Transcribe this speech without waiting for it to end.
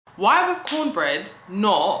Why was cornbread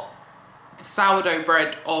not the sourdough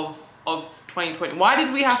bread of 2020? Why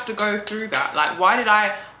did we have to go through that? Like, why did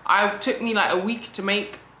it took me like a week to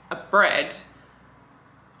make a bread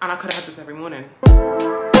and I could have had this every morning.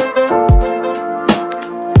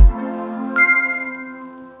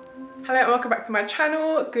 Hello and welcome back to my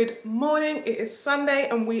channel. Good morning, it is Sunday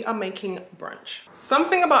and we are making brunch.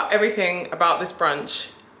 Something about everything about this brunch,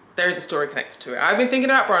 there is a story connected to it. I've been thinking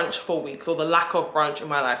about brunch for weeks, or the lack of brunch in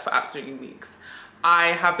my life for absolutely weeks. I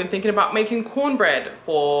have been thinking about making cornbread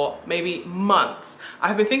for maybe months.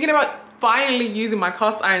 I've been thinking about finally using my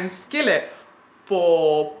cast iron skillet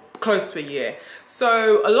for close to a year.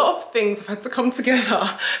 So a lot of things have had to come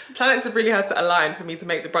together. Planets have really had to align for me to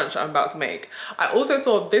make the brunch that I'm about to make. I also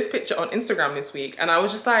saw this picture on Instagram this week and I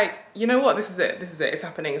was just like, you know what, this is it, it's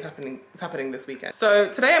happening this weekend.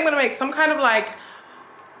 So today I'm gonna make some kind of like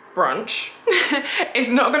brunch. It's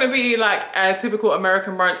not gonna be like a typical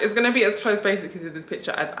American brunch. It's gonna be as close basically to this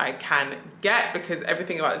picture as I can get because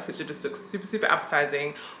everything about this picture just looks super, super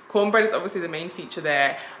appetizing. Cornbread is obviously the main feature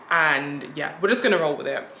there, and yeah, we're just gonna roll with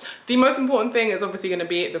it. The most important thing is obviously gonna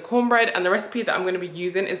be the cornbread, and the recipe that I'm gonna be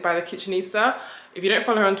using is by the Kitchenista. If you don't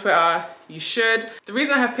follow her on Twitter, you should. The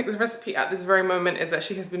reason I have picked this recipe at this very moment is that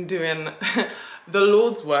she has been doing the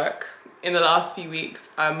Lord's work in the last few weeks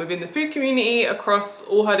within the food community across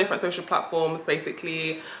all her different social platforms,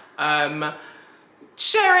 basically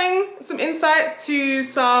sharing some insights to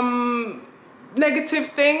some negative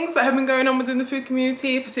things that have been going on within the food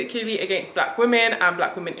community, particularly against Black women and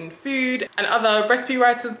Black women in food, and other recipe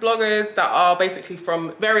writers, bloggers that are basically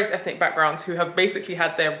from various ethnic backgrounds who have basically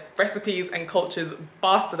had their recipes and cultures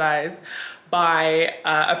bastardized by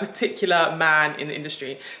a particular man in the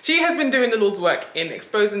industry. She has been doing the Lord's work in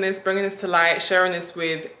exposing this, bringing this to light, sharing this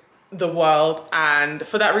with the world, and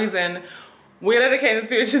for that reason, we're dedicating this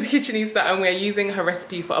video to the Kitchenista and we're using her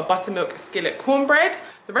recipe for a buttermilk skillet cornbread.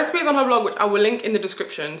 The recipe is on her blog, which I will link in the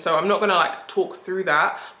description, so I'm not gonna like talk through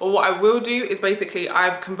that. But what I will do is basically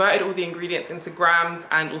I've converted all the ingredients into grams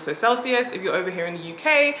and also Celsius if you're over here in the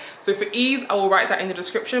UK. So for ease, I will write that in the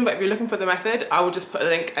description, but if you're looking for the method, I will just put a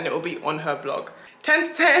link and it will be on her blog. 10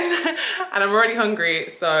 to 10, and I'm already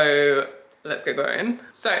hungry, so let's get going.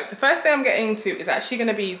 So the first thing I'm getting to is actually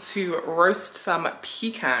gonna be to roast some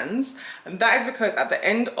pecans. And that is because at the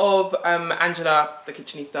end of Angela, the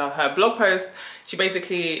Kitchenista, her blog post, she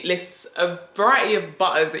basically lists a variety of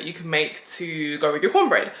butters that you can make to go with your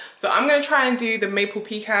cornbread. So I'm gonna try and do the maple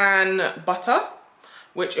pecan butter,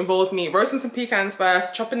 which involves me roasting some pecans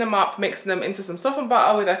first, chopping them up, mixing them into some softened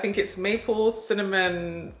butter with, I think it's maple,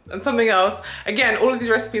 cinnamon, and something else. Again, all of these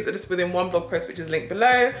recipes are just within one blog post, which is linked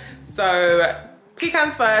below. So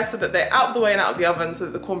pecans first so that they're out of the way and out of the oven so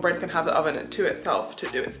that the cornbread can have the oven to itself to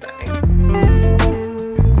do its thing.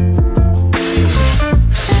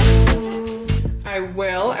 I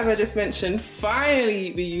will, as I just mentioned,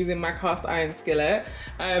 finally be using my cast iron skillet.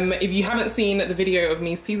 If you haven't seen the video of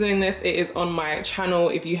me seasoning this, it is on my channel.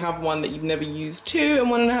 If you have one that you've never used too and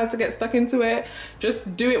want to know how to get stuck into it,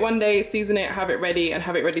 just do it one day, season it, have it ready, and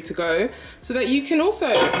have it ready to go so that you can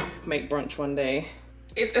also make brunch one day.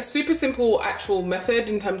 It's a super simple actual method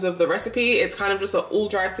in terms of the recipe. It's kind of just all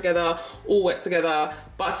dry together, all wet together,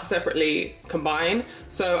 butter separately combine.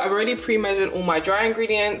 So I've already pre-measured all my dry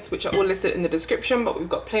ingredients, which are all listed in the description, but we've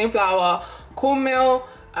got plain flour, cornmeal,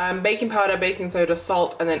 baking powder, baking soda,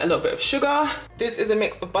 salt, and then a little bit of sugar. This is a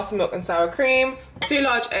mix of buttermilk and sour cream, 2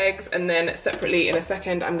 large eggs, and then separately in a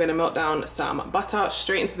second, I'm gonna melt down some butter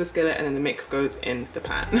straight into the skillet, and then the mix goes in the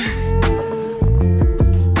pan.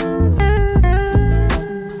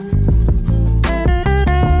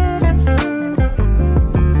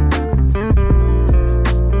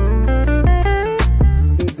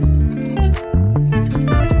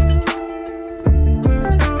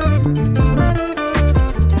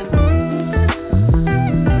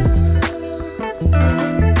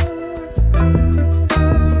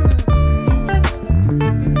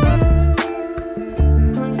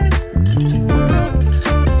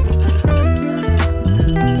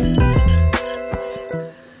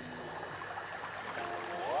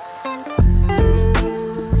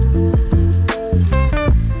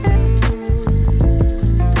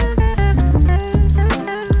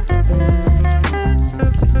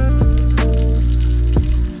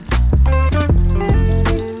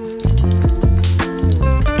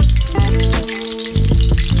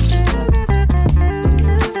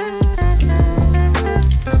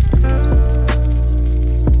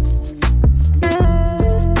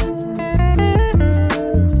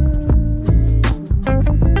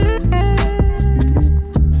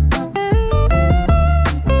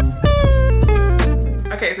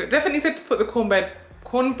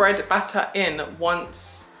 cornbread batter in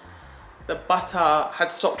once the butter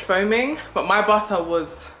had stopped foaming, but my butter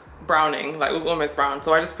was browning, like it was almost brown,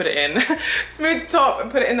 so I just put it in, smooth top, and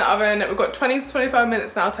put it in the oven. We've got 20 to 25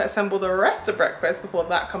 minutes now to assemble the rest of breakfast before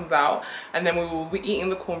that comes out, and then we will be eating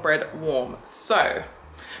the cornbread warm. So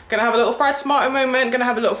gonna have a little fried tomato moment, gonna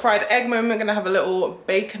have a little fried egg moment, gonna have a little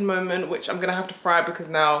bacon moment, which I'm gonna have to fry because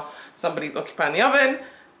now somebody's occupying the oven.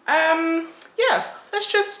 Yeah, let's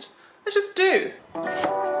just do.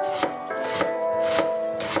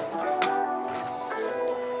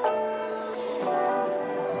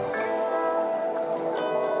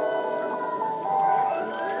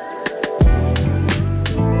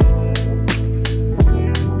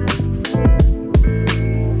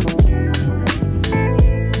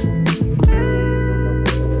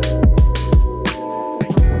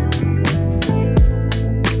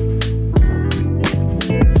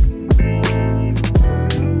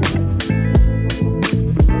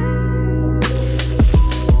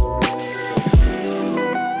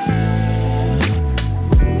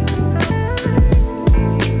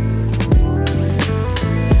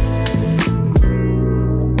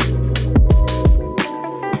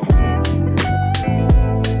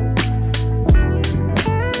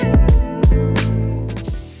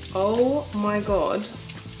 God,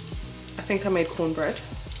 I think I made cornbread.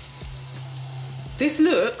 This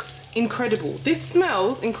looks incredible. This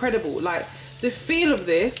smells incredible. Like the feel of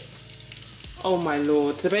this, oh my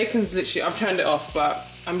Lord. The bacon's literally, I've turned it off, but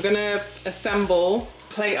I'm gonna assemble,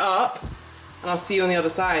 plate up, and I'll see you on the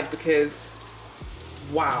other side because,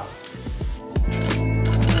 wow.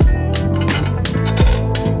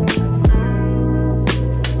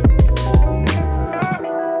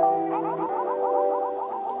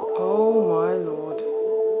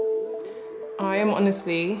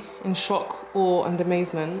 Honestly in shock, awe and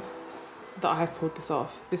amazement that I have pulled this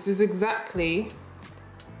off. This is exactly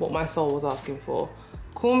what my soul was asking for.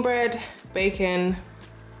 Cornbread, bacon,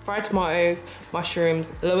 fried tomatoes,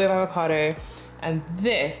 mushrooms, a little bit of avocado, and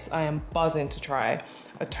this I am buzzing to try.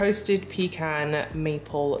 A toasted pecan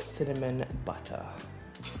maple cinnamon butter.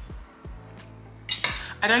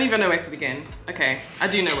 I don't even know where to begin. Okay, I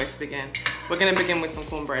do know where to begin. We're gonna begin with some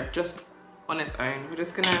cornbread just on its own. We're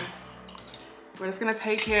just gonna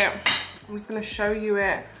take it, I'm just gonna show you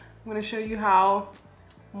it. I'm gonna show you how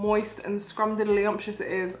moist and scrumdiddlyumptious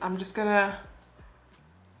it is. I'm just gonna,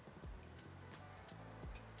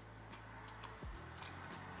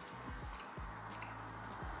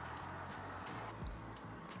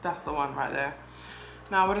 that's the one right there.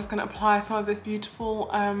 Now we're just gonna apply some of this beautiful,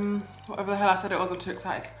 whatever the hell I said it was, I'm too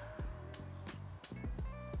excited.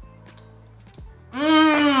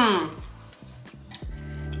 Mmm!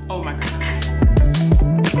 Oh my God.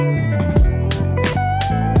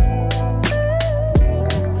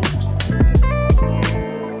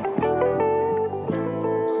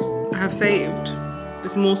 I have saved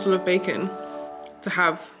this morsel of bacon to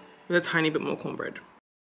have with a tiny bit more cornbread.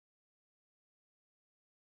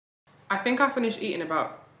 I think I finished eating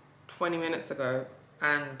about 20 minutes ago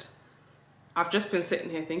and I've just been sitting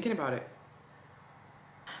here thinking about it.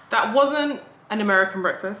 That wasn't an American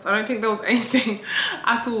breakfast. I don't think there was anything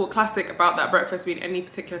at all classic about that breakfast being any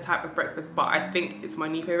particular type of breakfast, but I think it's my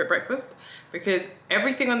new favorite breakfast because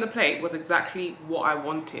everything on the plate was exactly what I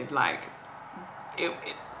wanted. Like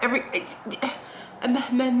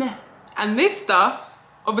and this stuff,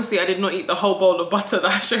 obviously I did not eat the whole bowl of butter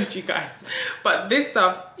that I showed you guys, but this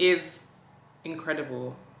stuff is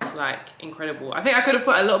incredible, like incredible. I think I could have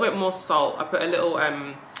put a little bit more salt. I put a little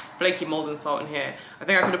flaky Maldon salt in here. I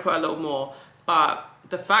think I could have put a little more, but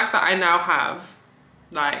the fact that I now have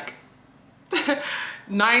like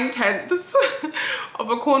 9/10 of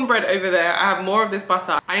a cornbread over there, I have more of this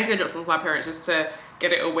butter. I need to go drop some to my parents just to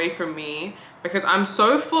get it away from me because I'm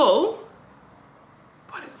so full,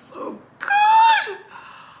 but it's so good.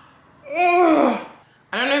 Ugh.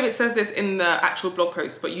 I don't know if it says this in the actual blog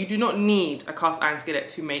post, but you do not need a cast iron skillet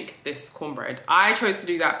to make this cornbread. I chose to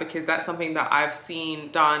do that because that's something that I've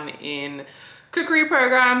seen done in cookery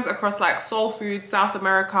programs across like soul food, South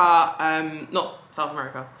America, not South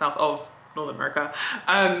America, south of North America,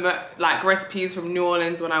 like recipes from New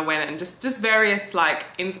Orleans when I went, and just various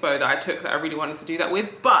like inspo that I took that I really wanted to do that with.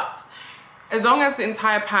 But as long as the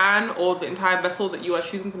entire pan or the entire vessel that you are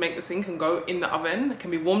choosing to make this in can go in the oven, it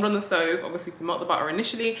can be warmed on the stove, obviously to melt the butter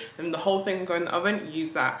initially, and the whole thing can go in the oven,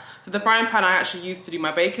 use that. So the frying pan I actually used to do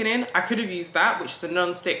my bacon in, I could have used that, which is a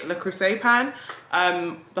non-stick Le Creuset pan.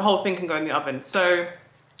 The whole thing can go in the oven. So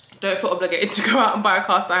don't feel obligated to go out and buy a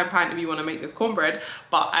cast iron pan if you want to make this cornbread,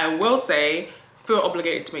 but I will say, feel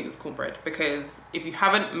obligated to make this cornbread, because if you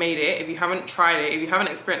haven't made it, if you haven't tried it, if you haven't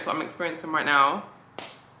experienced what I'm experiencing right now,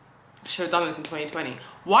 should have done this in 2020.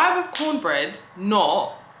 Why was cornbread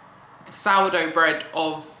not the sourdough bread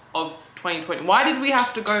of 2020? Why did we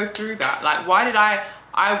have to go through that? Like, why did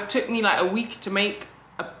it took me like a week to make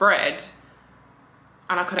a bread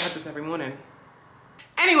and I could have had this every morning.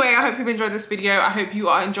 Anyway, I hope you've enjoyed this video. I hope you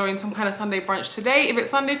are enjoying some kind of Sunday brunch today. If it's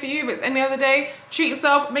Sunday for you, if it's any other day, treat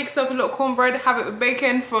yourself, make yourself a little cornbread, have it with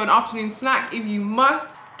bacon for an afternoon snack if you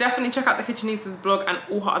must. Definitely check out the Kitchenista's blog and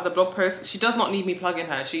all her other blog posts. She does not need me plugging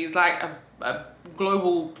her. She's like a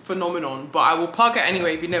global phenomenon, but I will plug her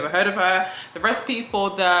anyway if you've never heard of her. The recipe for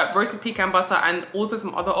the roasted pecan butter and also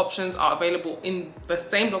some other options are available in the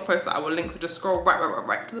same blog post that I will link, so just scroll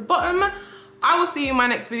right to the bottom. I will see you in my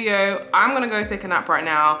next video. I'm gonna go take a nap right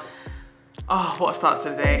now. Oh, what a start to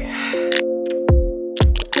the day.